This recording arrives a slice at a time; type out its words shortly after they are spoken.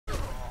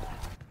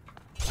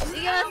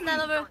いきますナ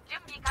ノブ。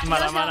ま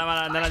だ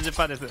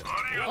70%です。遅い。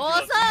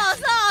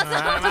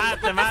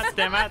待っ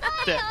て。何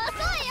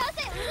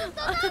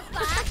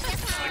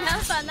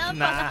パー。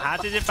なあ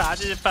80%。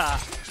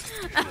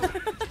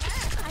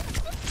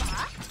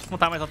もう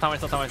たまりそう。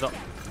あ、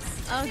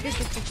オッケー。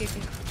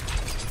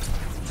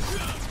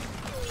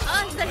あ、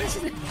左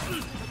死ぬ。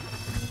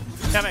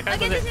やばい、解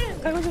放で。い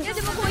や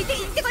でもこう行っ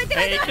てこい。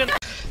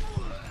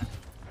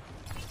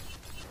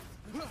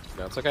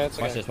No, it's okay.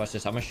 Watch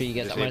this. I'm gonna show you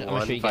guys. I'm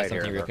gonna show you guys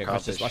something real quick.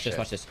 Watch this. Holy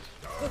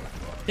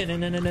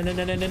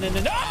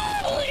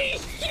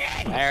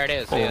shit! There it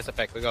is. See, that's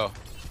effect. We go.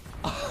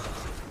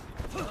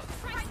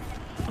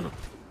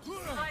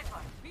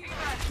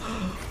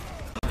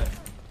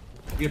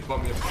 We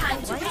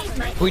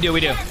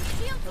do.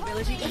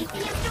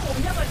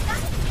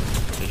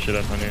 They should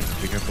have honey.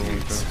 Be careful when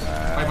you go.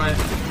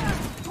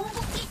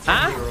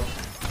 Huh?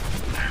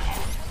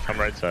 I'm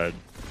right side.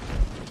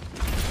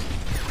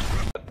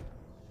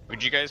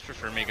 Would you guys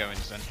prefer me going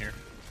Zen here?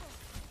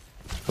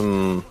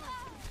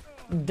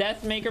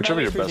 Deathmaker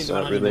Whichever your best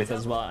at, really.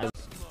 as well.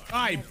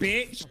 Hi,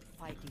 bitch.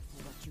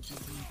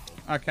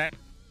 Okay.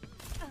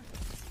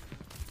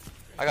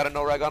 I got a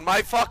no reg on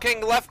my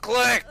fucking left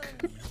click.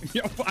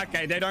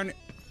 Okay, they don't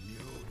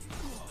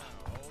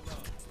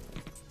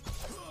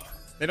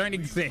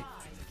exist.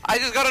 I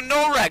just got a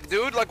no reg,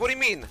 dude. Like, what do you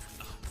mean?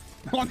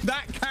 On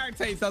that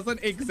character, it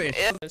doesn't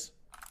exist.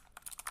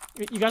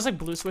 You guys like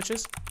blue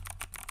switches?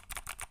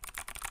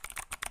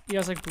 You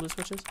guys like blue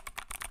switches?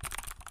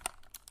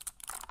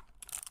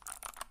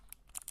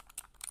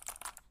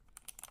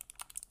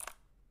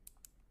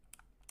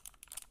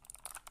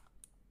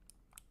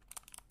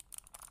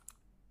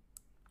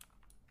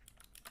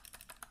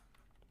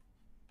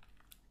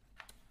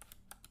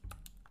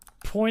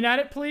 Point at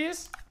it,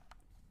 please.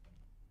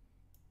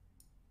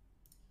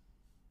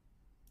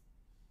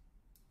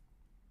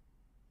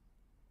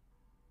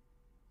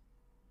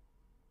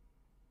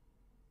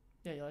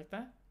 Yeah, you like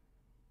that?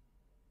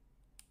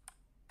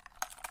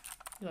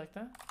 You like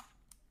that?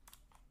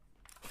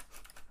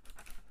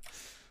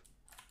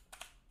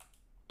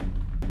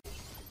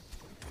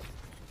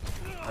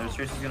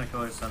 Tracy's gonna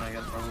kill her son, I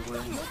guess, probably.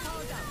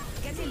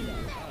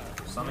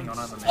 Something going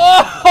on in the main.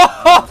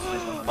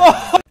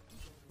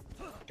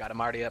 Got him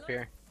already up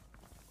here.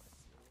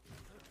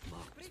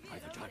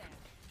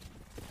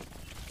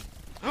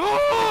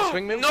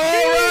 Swing me. No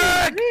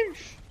reg!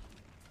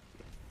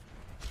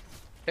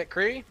 Hit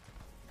Kree.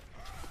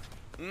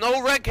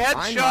 No reg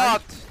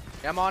headshot!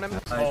 I'm on him.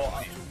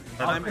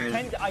 I'll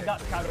pretend I got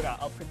scouted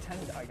out.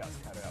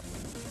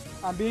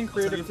 I'm being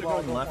creative. They're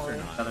going left or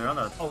not? Yeah, they're on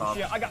the top. Oh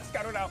shit, I got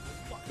scouted out.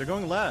 They're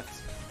going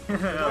left. They're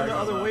going the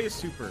other way,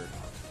 super.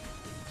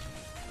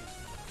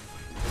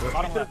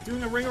 They're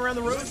doing a ring around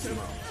the road.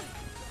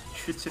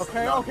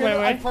 Okay.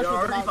 Wait. They're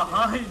already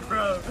behind,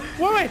 bro.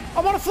 Wait,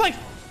 I'm on a flank.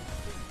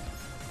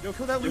 Yo,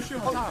 kill that Lucio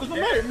on top.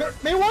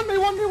 May one.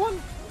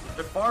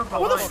 They're far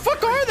behind. Where the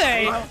fuck are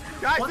they?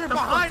 Guys, they're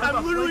behind.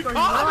 I'm literally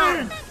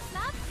coming.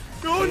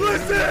 Go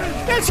listen.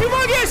 That's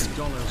humongous.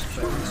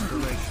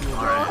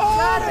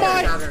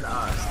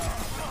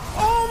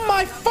 Oh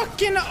my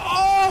fucking.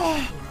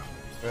 I'm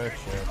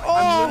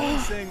literally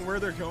saying where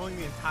they're going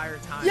the entire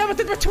time. Yeah, but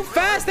they were too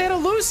fast. They had a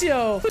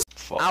Lucio.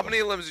 How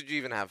many limbs did you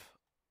even have?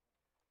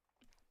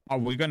 Are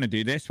we gonna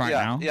do this right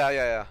now?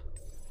 Yeah.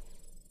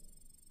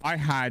 I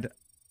had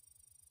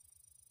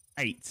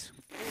 8.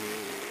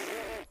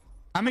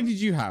 How many did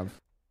you have?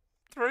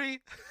 3.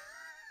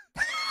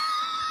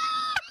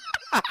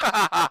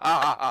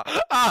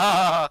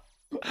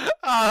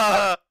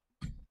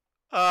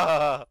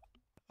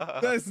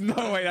 There's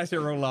no way that's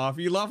your laugh.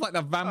 You laugh like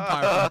the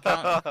vampire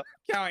from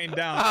counting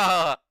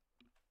down.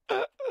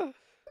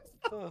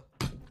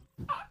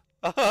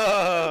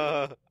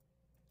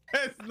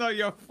 It's not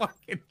your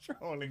fucking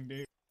trolling,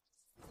 dude.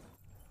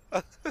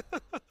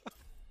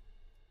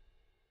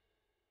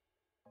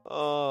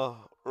 Oh,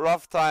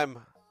 rough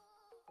time.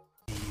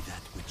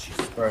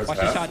 Watch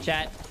the shot,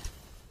 chat.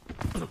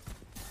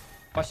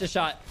 Watch the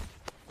shot.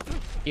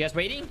 You guys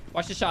waiting?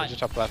 Watch the shot.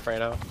 Just up left right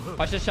now.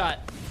 Watch the shot.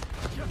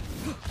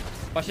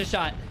 Watch the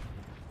shot.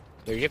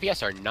 Their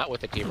DPS are not with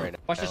the team right now.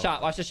 Watch the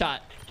shot. Watch the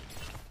shot,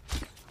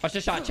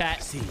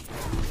 chat.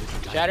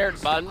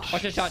 Shattered bunch.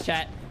 Watch the shot,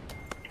 chat.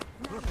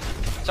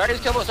 Start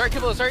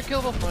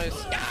killable.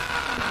 Nice.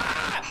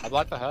 I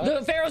blocked the hut.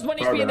 The Pharaoh's 1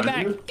 HP in the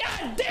back.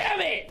 God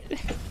damn it!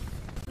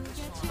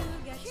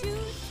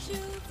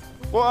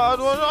 What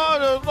was I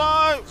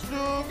like?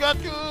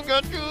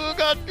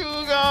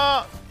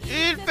 Tuga.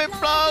 Il fait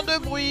plein de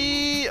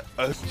bruit.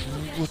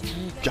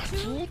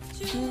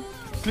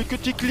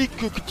 Clic,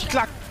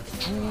 clac.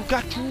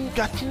 Tuga.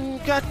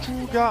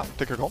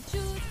 T'es que grand?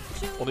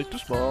 On est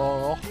tous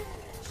morts.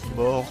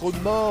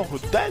 Mort,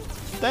 dead.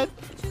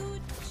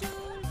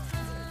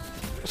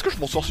 Est-ce que je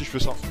m'en sors si je fais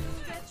ça?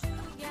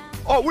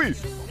 Oh oui,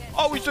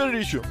 c'est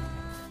délicieux.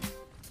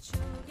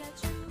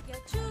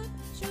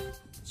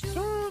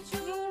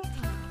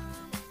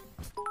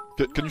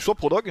 Can you swap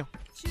pro dog?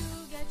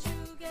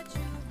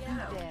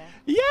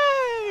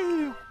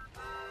 Yeah!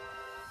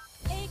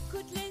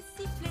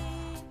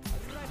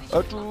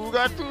 What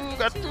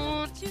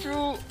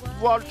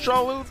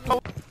shall we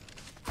do?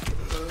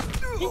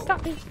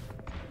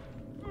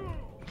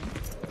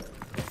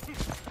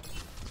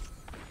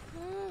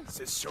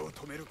 拙者を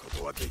止めるこ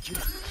とはできる。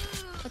ちょ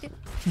っ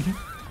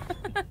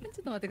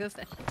と待ってくだ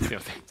さい。すい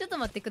ません。ちょっと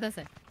待ってくだ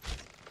さい。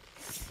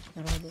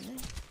なるほどね。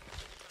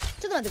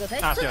ちょっと待ってくださ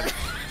い。あ、すいません。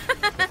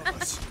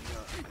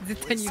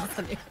絶対に許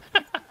さねえ。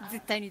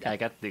絶対にだ。か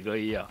かってこ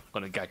いよ。こ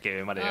の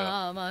崖までよ。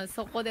ああ、まあ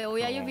そこで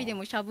親指で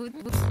もしゃぶ。